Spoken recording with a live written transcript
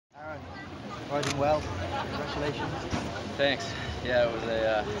riding well. Congratulations. Thanks. Yeah, it was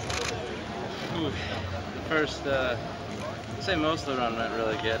a the first. I'd say most of the run went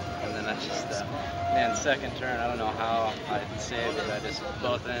really good, and then I just man, second turn. I don't know how I saved it. I just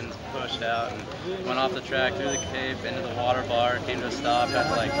both ends pushed out and went off the track through the cape into the water bar. Came to a stop. Had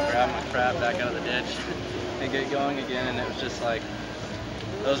to like grab my crap back out of the ditch and get going again. And it was just like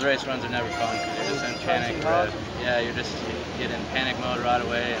those race runs are never fun because you're just in panic. Yeah, you get in panic mode right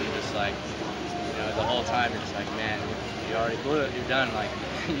away, and just like the whole time you're just like, man, you already blew it. You're done. Like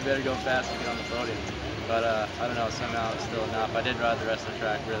you better go fast to get on the podium. But I don't know, somehow it's still enough. I did ride the rest of the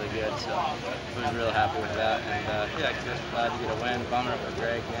track really good, so I was real happy with that. And yeah, just glad to get a win. Bummer for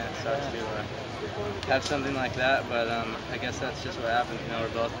Greg. Yeah, it sucks to have something like that, but I guess that's just what happens. We're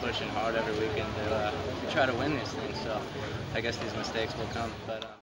both pushing hard every weekend to try to win these things. So I guess these mistakes will come. But